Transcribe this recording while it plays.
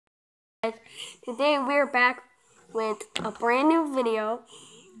Guys, today we're back with a brand new video,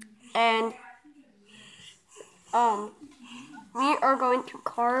 and we are going to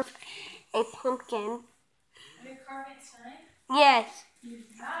carve a pumpkin. You're carving tonight? Yes.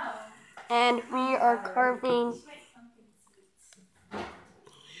 Wow. And we are carving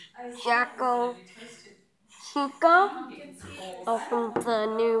Chica from the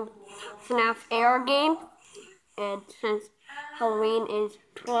new FNaF AR game. And since Halloween is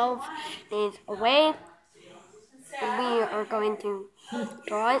 12 days away, we are going to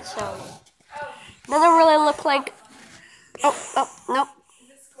draw it, so it doesn't really look like. Nope.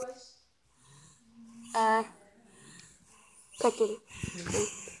 Cookie.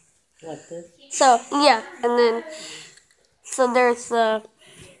 Like this? So yeah, and then so there's the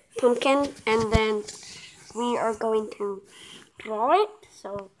pumpkin, and then we are going to draw it.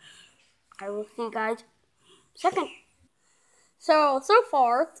 So I will see you guys second. So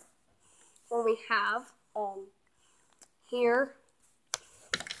far, what we have here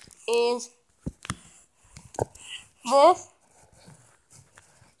is this.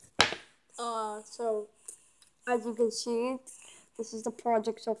 So as you can see, this is the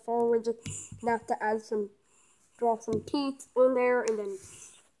project so far. We just have to draw some teeth on there, and then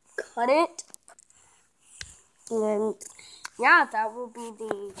cut it. And then, yeah, that will be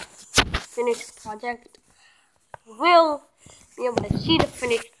the finished project. We'll be able to see the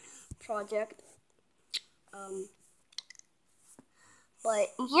finished project.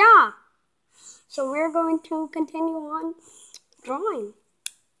 But yeah, so we're going to continue on drawing.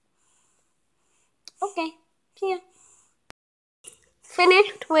 Okay, see ya.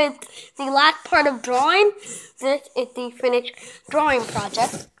 Finished with the last part of drawing. This is the finished drawing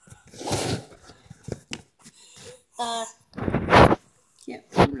project.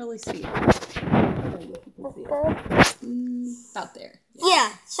 Can't really see it. Out there.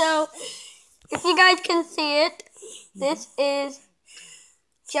 Yeah, so if you guys can see it, this is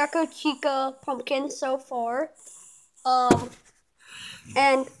Chica pumpkin so far.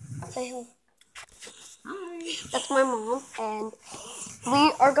 And say hello. Hi. That's my mom, and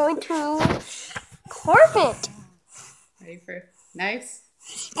we are going to carve it. Ready for knives?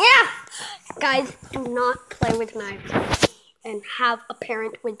 Yeah! Guys, do not play with knives and have a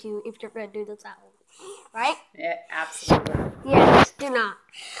parent with you if you're going to do this at home. Right? Yeah, absolutely. Yes, do not.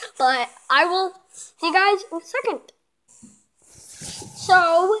 But I will see you guys in a second.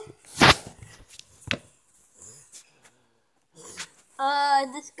 So,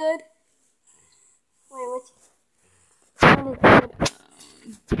 is this good? Wait, which one is good?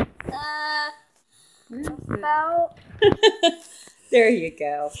 About. There you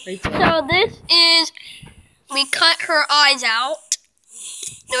go. Right there. So this is, we cut her eyes out.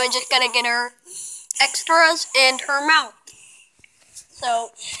 Now I just gotta get her extras and her mouth.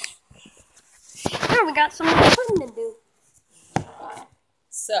 So, yeah, we got some more fun to do.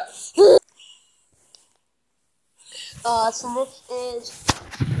 So So this is,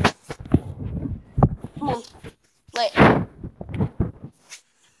 come on, wait.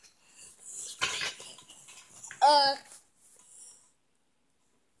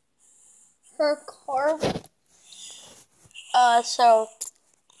 Her carve. So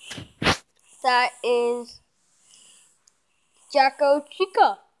that is Chica.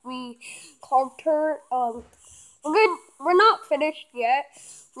 We carved her. We're not finished yet.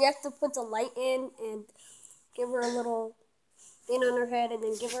 We have to put the light in and give her a little thing on her head, and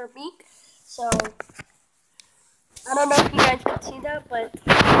then give her a beak. So I don't know if you guys can see that, but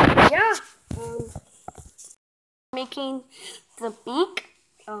yeah, making the beak.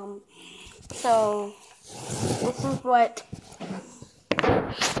 So this is what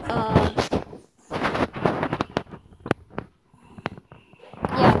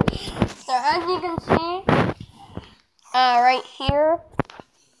yeah. So as you can see, right here,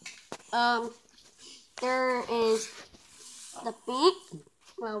 there is the beak.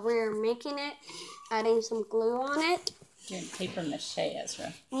 Well, we're making it, adding some glue on it. doing paper mache,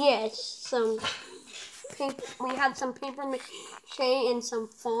 Ezra. Yes, some paper. We had some paper mache and some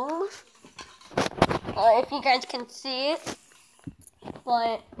foam. If you guys can see it,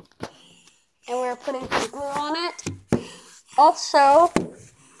 and we're putting some glue on it. Also,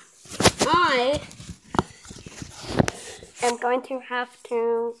 I am going to have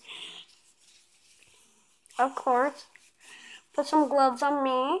to, of course, put some gloves on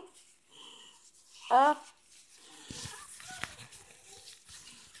me.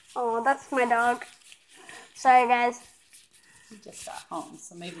 Oh, that's my dog. Sorry, guys. He just got home,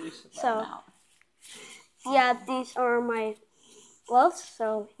 so maybe we should let him out. Yeah, these are my gloves.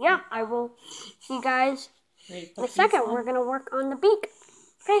 So, yeah, I will see you guys in a second. We're going to work on the beak.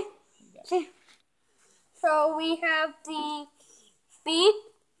 Okay? There you So we have the beak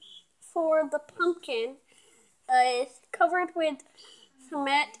for the pumpkin. It's covered with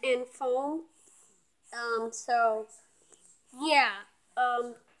cement and foam. So yeah.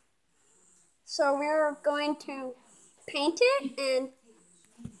 So we're going to paint it, and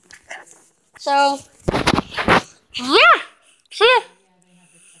so yeah. See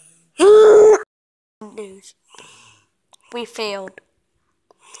ya. News. We failed.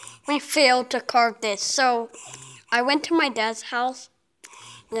 We failed to carve this. So I went to my dad's house,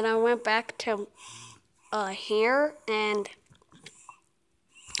 then I went back to here, and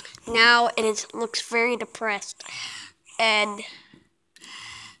now looks very depressed. And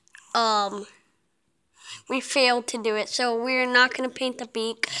we failed to do it. So we're not gonna paint the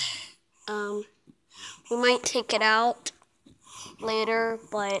beak. We might take it out later,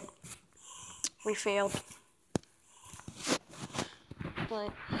 but we failed.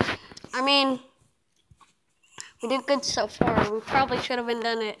 But I mean, we did good so far. We probably should have been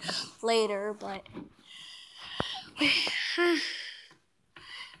done it later, but I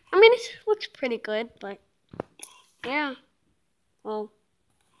mean, it looks pretty good, but yeah. Well,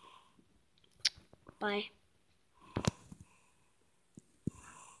 bye.